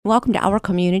Welcome to our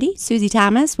community. Susie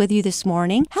Thomas with you this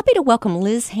morning. Happy to welcome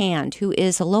Liz Hand, who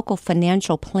is a local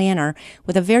financial planner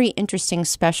with a very interesting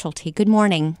specialty. Good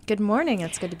morning. Good morning.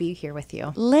 It's good to be here with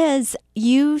you. Liz,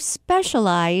 you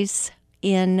specialize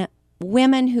in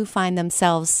women who find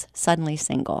themselves suddenly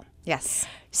single. Yes.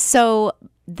 So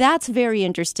that's very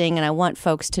interesting, and I want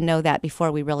folks to know that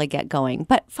before we really get going.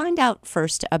 But find out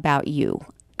first about you.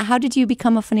 How did you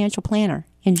become a financial planner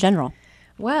in general?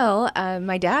 Well,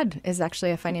 my dad is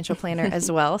actually a financial planner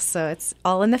as well, so it's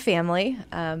all in the family.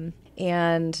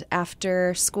 And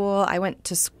after school, I went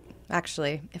to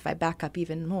actually, if I back up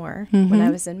even more, when I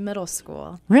was in middle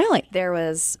school. Really? There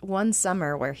was one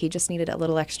summer where he just needed a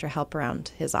little extra help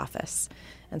around his office.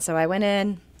 And so I went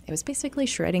in. It was basically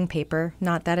shredding paper,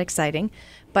 not that exciting.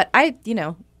 But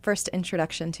first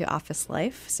introduction to office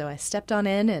life. So I stepped on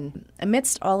in, and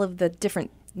amidst all of the different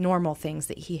normal things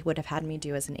that he would have had me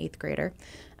do as an 8th grader,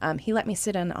 he let me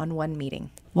sit in on one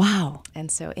meeting. Wow. And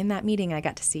so in that meeting, I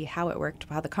got to see how it worked,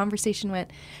 how the conversation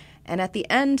went. And at the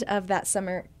end of that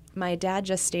summer, my dad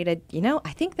just stated,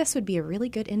 I think this would be a really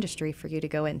good industry for you to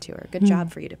go into, or a good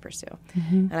job for you to pursue.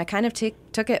 And I kind of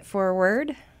took it for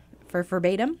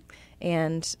verbatim,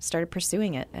 and started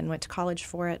pursuing it and went to college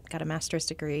for it, got a master's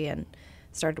degree, and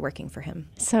started working for him.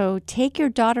 So Take Your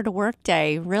Daughter to Work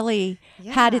Day really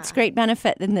had its great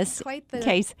benefit in this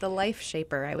case. The life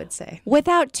shaper, I would say.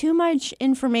 Without too much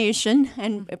information,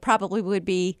 and it probably would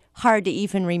be hard to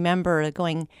even remember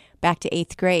going back to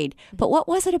 8th grade, but what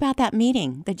was it about that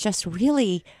meeting that just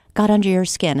really got under your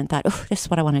skin and thought, oh, this is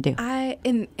what I want to do?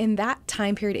 In that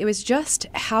time period, it was just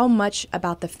how much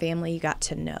about the family you got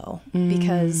to know.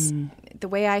 Because the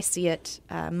way I see it,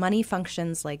 money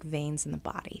functions like veins in the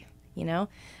body,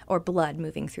 or blood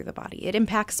moving through the body. It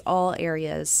impacts all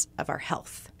areas of our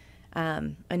health.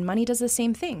 And money does the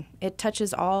same thing. It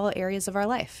touches all areas of our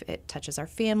life. It touches our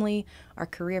family, our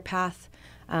career path,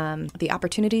 the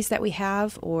opportunities that we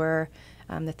have, or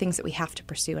the things that we have to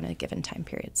pursue in a given time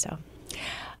period. So,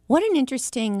 what an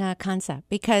interesting concept,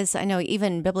 because I know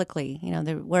even biblically,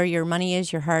 where your money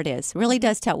is, your heart is. Really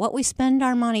does tell. What we spend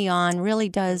our money on really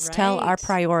does tell our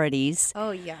priorities.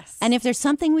 Oh, yes. And if there's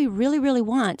something we really, really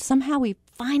want, somehow we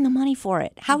find the money for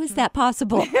it. How is that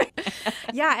possible?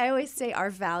 Yeah, I always say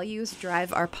our values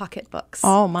drive our pocketbooks.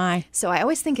 Oh, my. So I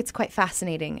always think it's quite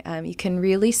fascinating. You can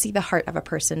really see the heart of a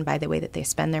person by the way that they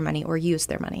spend their money or use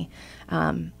their money.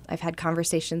 I've had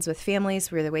conversations with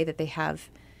families where the way that they have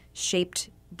shaped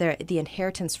the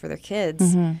inheritance for their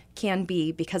kids can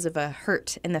be because of a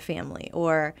hurt in the family,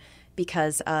 or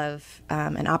because of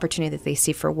an opportunity that they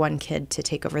see for one kid to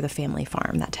take over the family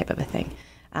farm, that type of a thing.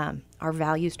 Our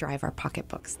values drive our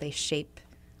pocketbooks. They shape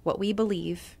what we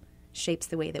believe, shapes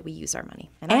the way that we use our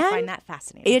money. And I find that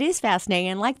fascinating. It is fascinating.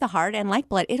 And like the heart and like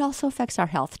blood, it also affects our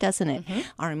health, doesn't it?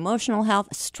 Our emotional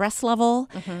health, stress level.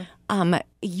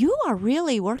 You are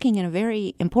really working in a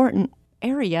very important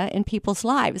area in people's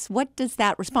lives. What does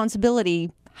that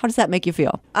responsibility, how does that make you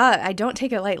feel? I don't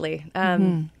take it lightly.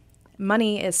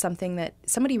 Money is something that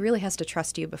somebody really has to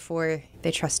trust you before they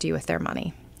trust you with their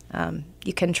money.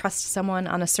 You can trust someone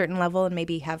on a certain level and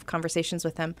maybe have conversations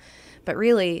with them. But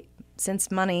really,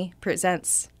 since money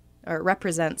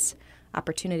represents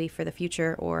opportunity for the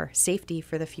future or safety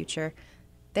for the future,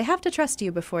 they have to trust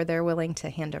you before they're willing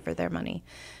to hand over their money.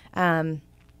 And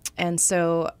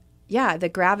so,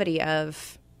 the gravity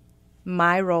of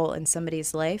my role in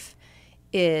somebody's life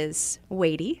is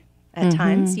weighty at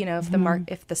times.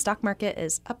 If the stock market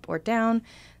is up or down,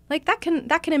 like that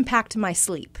can impact my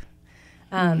sleep.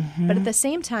 But at the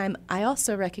same time, I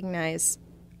also recognize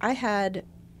I had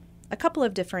a couple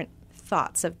of different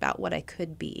thoughts about what I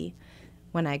could be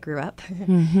when I grew up.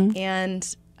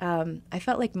 And I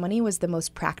felt like money was the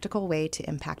most practical way to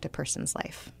impact a person's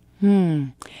life.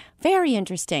 Very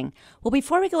interesting. Well,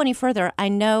 before we go any further, I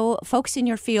know folks in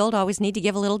your field always need to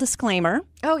give a little disclaimer.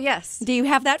 Oh, yes. Do you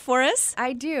have that for us?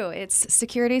 I do. It's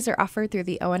securities are offered through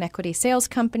the Owen Equity Sales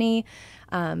Company,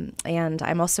 and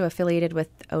I'm also affiliated with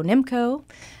ONIMCO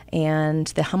and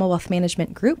the Hummel Wealth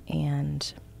Management Group,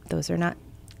 and those are not...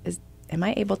 Am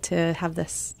I able to have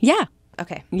this? Yeah.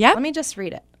 Okay. Yeah. Let me just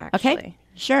read it, actually. Okay.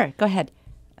 Sure. Go ahead.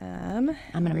 I'm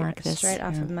going to mark this straight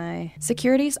off of my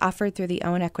securities offered through the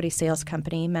Owen Equity Sales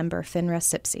Company, member FINRA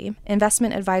SIPC.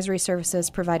 Investment advisory services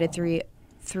provided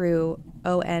through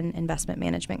ON Investment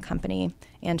Management Company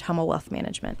and Hummel Wealth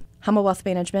Management. Hummel Wealth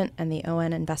Management and the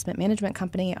ON Investment Management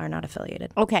Company are not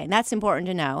affiliated. Okay, that's important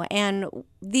to know. And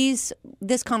this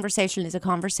conversation is a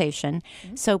conversation,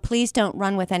 so please don't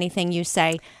run with anything you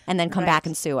say and then come back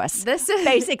and sue us. This is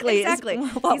basically exactly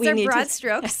what These we need are broad to...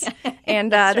 strokes,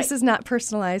 and this is not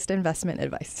personalized investment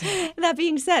advice. That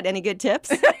being said, any good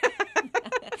tips?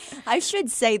 I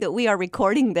should say that we are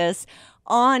recording this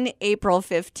on April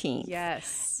 15th.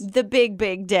 Yes. The big,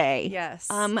 big day. Yes.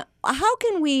 How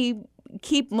can we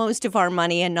keep most of our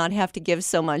money and not have to give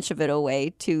so much of it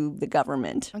away to the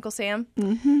government? Uncle Sam?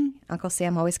 Mm-hmm. Uncle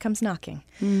Sam always comes knocking.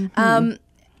 Mm-hmm.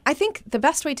 I think the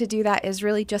best way to do that is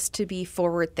really just to be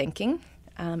forward thinking.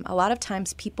 A lot of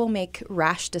times people make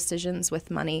rash decisions with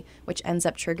money, which ends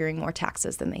up triggering more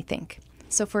taxes than they think.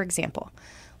 So, for example,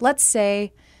 let's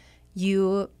say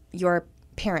your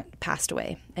parent passed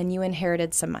away and you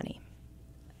inherited some money.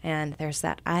 And there's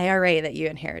that IRA that you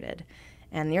inherited.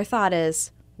 And your thought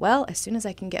is, well, as soon as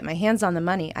I can get my hands on the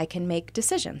money, I can make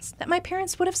decisions that my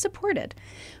parents would have supported.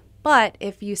 But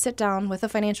if you sit down with a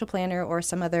financial planner or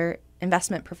some other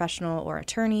investment professional or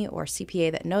attorney or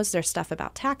CPA that knows their stuff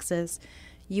about taxes,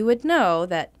 you would know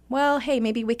that, well, hey,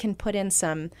 maybe we can put in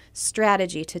some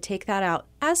strategy to take that out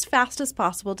as fast as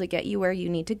possible to get you where you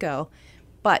need to go,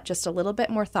 but just a little bit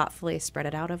more thoughtfully spread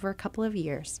it out over a couple of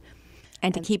years.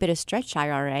 And to keep it a stretch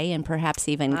IRA and perhaps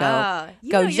even go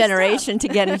know generation to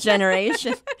get a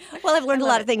generation. Well, I've learned a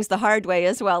lot of things the hard way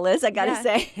as well, Liz, I got to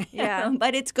say. Yeah.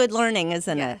 But it's good learning,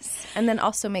 isn't it? And then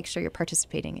also make sure you're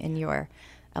participating in your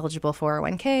eligible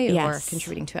 401k or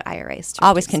contributing to IRAs.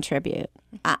 Always contribute.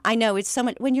 I know it's so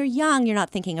much. When you're young, you're not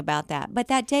thinking about that. But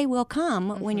that day will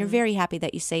come when you're very happy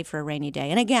that you saved for a rainy day.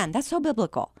 And again, that's so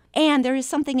biblical. And there is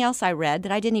something else I read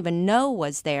that I didn't even know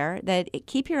was there, that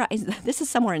keep your eyes, this is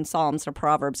somewhere in Psalms or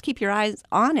Proverbs, keep your eyes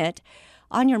on it,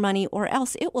 on your money, or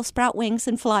else it will sprout wings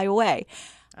and fly away.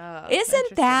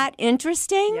 Isn't that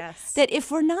interesting? Yes. That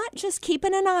if we're not just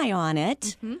keeping an eye on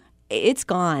it, it's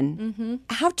gone.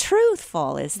 How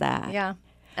truthful is that? Yeah.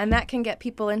 And that can get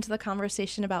people into the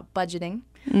conversation about budgeting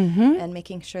and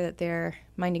making sure that they're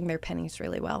minding their pennies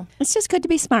really well. It's just good to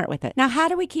be smart with it. Now, how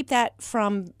do we keep that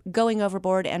from going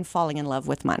overboard and falling in love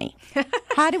with money?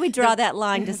 How do we draw that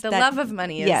line? The love of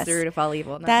money is the root of all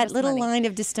evil. Not that just little money. line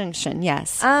of distinction,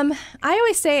 yes. I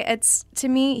always say to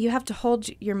me, you have to hold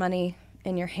your money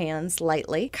in your hands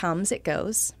lightly. Comes, it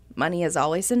goes. Money is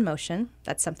always in motion.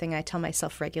 That's something I tell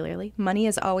myself regularly. Money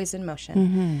is always in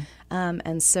motion.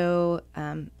 And so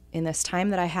in this time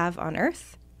that I have on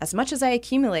earth, as much as I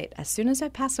accumulate, as soon as I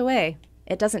pass away,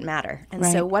 it doesn't matter. And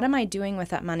so what am I doing with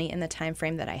that money in the time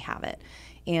frame that I have it?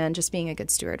 And just being a good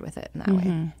steward with it in that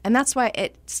way. And that's why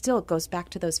it still goes back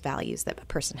to those values that a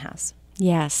person has.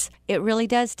 Yes, it really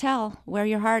does tell where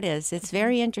your heart is. It's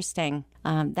very interesting.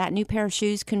 That new pair of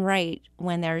shoes can rate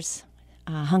when there's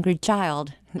a hungry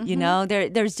child. You know,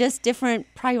 there's just different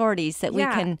priorities that we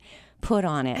can put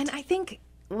on it. And I think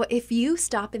if you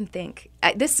stop and think,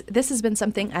 this has been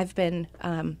something I've been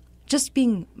just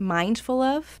being mindful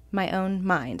of my own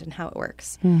mind and how it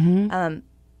works.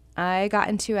 I got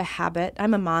into a habit.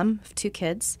 I'm a mom of 2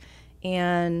 kids,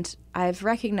 and I've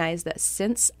recognized that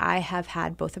since I have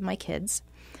had both of my kids,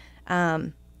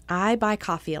 I buy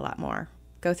coffee a lot more.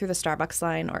 Go through the Starbucks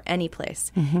line or any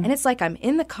place. And it's like I'm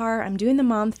in the car, I'm doing the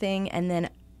mom thing, and then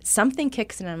something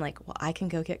kicks in and I'm like, well, I can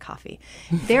go get coffee.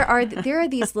 There are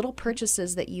these little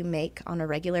purchases that you make on a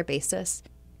regular basis.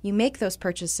 You make those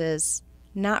purchases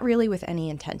not really with any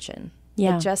intention.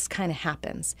 It just kind of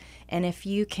happens. And if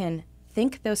you can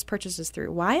think those purchases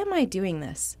through, why am I doing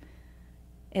this?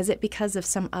 Is it because of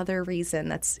some other reason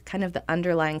that's kind of the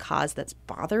underlying cause that's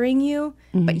bothering you,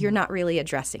 but you're not really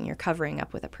addressing? You're covering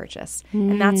up with a purchase.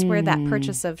 And that's where that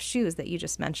purchase of shoes that you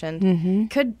just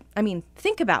mentioned could,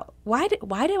 think about, why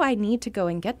do I need to go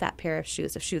and get that pair of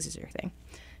shoes if shoes is your thing?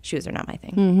 Shoes are not my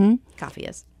thing. Coffee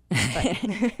is.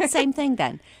 But. Same thing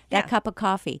then, that cup of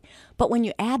coffee. But when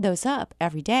you add those up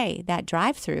every day, that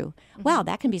drive-through, wow,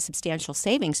 that can be substantial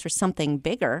savings for something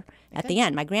bigger at the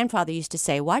end. My grandfather used to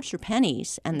say, watch your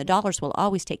pennies and the dollars will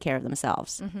always take care of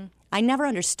themselves. I never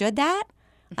understood that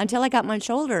until I got much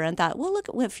older and thought, well, look,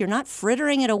 if you're not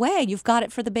frittering it away, you've got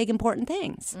it for the big important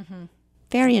things.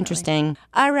 Very interesting.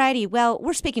 All righty. Well,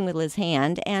 we're speaking with Liz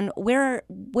Hand, and where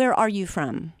are you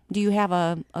from? Do you have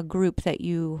a group that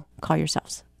you call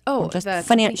yourselves? Oh, just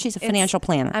she's a financial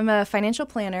planner. I'm a financial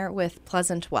planner with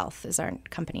Pleasant Wealth is our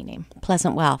company name.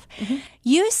 Pleasant Wealth.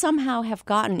 You somehow have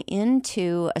gotten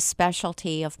into a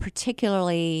specialty of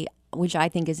particularly, which I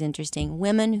think is interesting,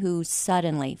 women who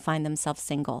suddenly find themselves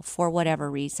single for whatever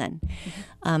reason.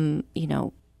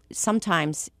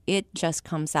 Sometimes it just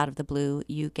comes out of the blue.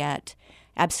 You get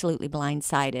absolutely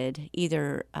blindsided,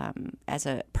 either as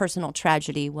a personal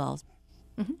tragedy,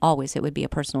 always it would be a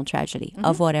personal tragedy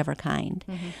of whatever kind.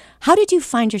 How did you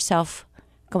find yourself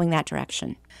going that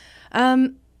direction?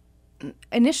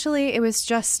 Initially, it was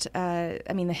just,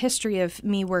 the history of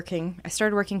me working. I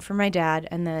started working for my dad,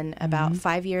 and then about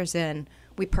 5 years in,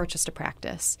 we purchased a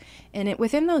practice. And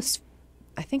within those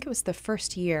I think it was the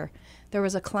first year, there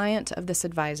was a client of this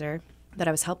advisor that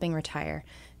I was helping retire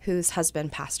whose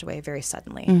husband passed away very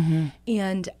suddenly.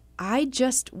 And I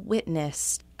just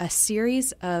witnessed a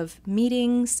series of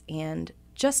meetings and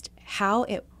just how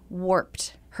it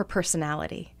warped her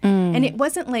personality. And it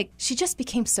wasn't like she just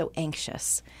became so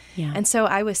anxious. Yeah. And so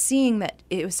I was seeing that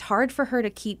it was hard for her to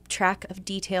keep track of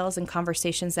details and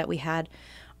conversations that we had.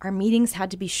 Our meetings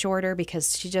had to be shorter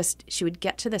because she would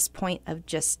get to this point of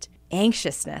just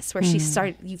anxiousness where she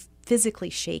started physically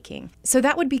shaking. So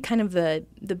that would be kind of the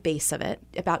base of it.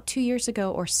 About 2 years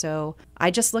ago or so, I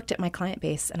just looked at my client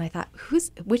base and I thought,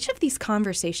 which of these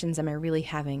conversations am I really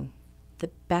having the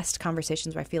best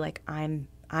conversations where I feel like I'm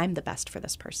the best for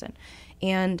this person?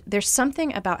 And there's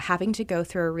something about having to go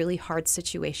through a really hard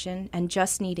situation and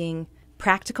just needing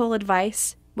practical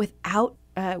advice without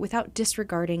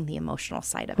disregarding the emotional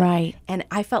side of it. Right. And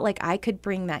I felt like I could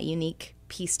bring that unique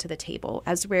piece to the table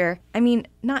as where, I mean,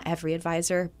 not every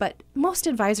advisor, but most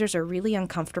advisors are really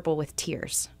uncomfortable with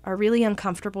tears, are really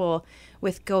uncomfortable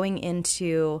with going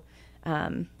into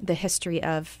the history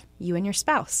of you and your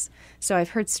spouse. So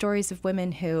I've heard stories of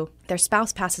women who their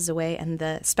spouse passes away and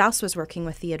the spouse was working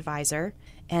with the advisor,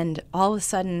 and all of a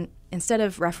sudden, instead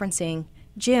of referencing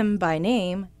Jim by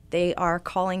name, they are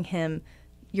calling him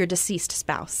your deceased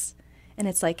spouse. And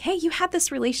it's like, hey, you had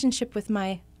this relationship with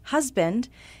my husband,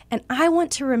 and I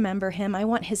want to remember him. I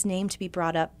want his name to be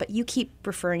brought up, but you keep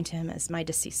referring to him as my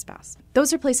deceased spouse.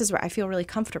 Those are places where I feel really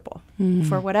comfortable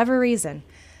for whatever reason.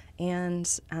 And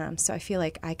so I feel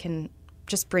like I can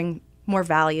just bring more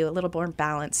value, a little more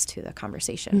balance to the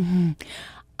conversation.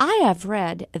 I have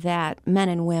read that men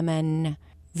and women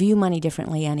view money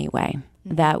differently anyway.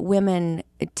 That women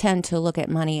tend to look at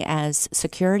money as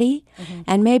security,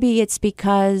 and maybe it's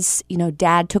because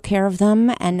dad took care of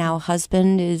them, and now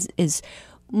husband is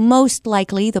most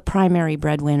likely the primary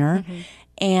breadwinner,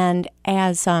 and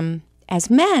as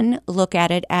men look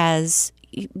at it as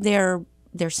their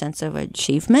sense of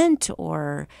achievement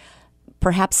or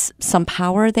perhaps some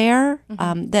power there,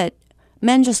 that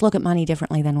men just look at money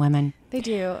differently than women. They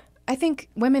do. I think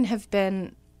women have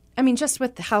been. Just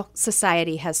with how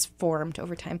society has formed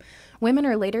over time, women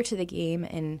are later to the game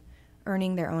in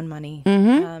earning their own money.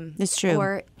 It's true.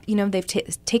 Or, they've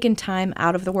taken time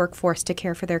out of the workforce to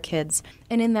care for their kids.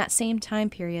 And in that same time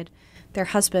period, their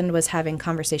husband was having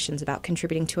conversations about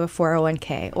contributing to a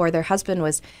 401k, or their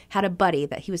husband had a buddy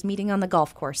that he was meeting on the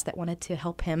golf course that wanted to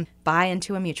help him buy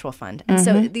into a mutual fund. And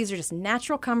so these are just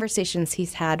natural conversations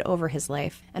he's had over his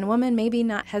life. And a woman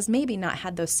has maybe not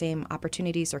had those same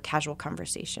opportunities or casual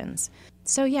conversations.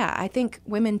 So yeah, I think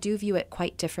women do view it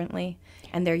quite differently,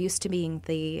 and they're used to being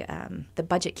the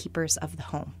budget keepers of the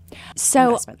home.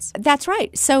 So investments. That's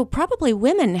right. So probably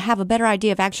women have a better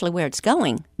idea of actually where it's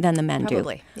going than the men do.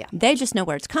 Probably, yeah. They just know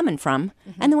where it's coming from,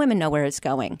 and the women know where it's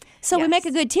going. So we Yes. make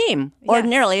a good team. Yes.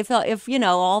 Ordinarily, if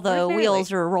all the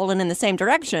wheels are rolling in the same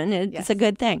direction, it's Yes. a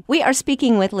good thing. We are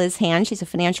speaking with Liz Hand. She's a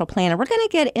financial planner. We're going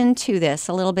to get into this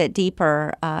a little bit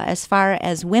deeper as far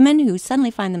as women who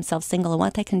suddenly find themselves single and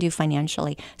what they can do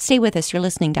financially. Stay with us. You're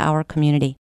listening to Our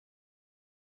Community.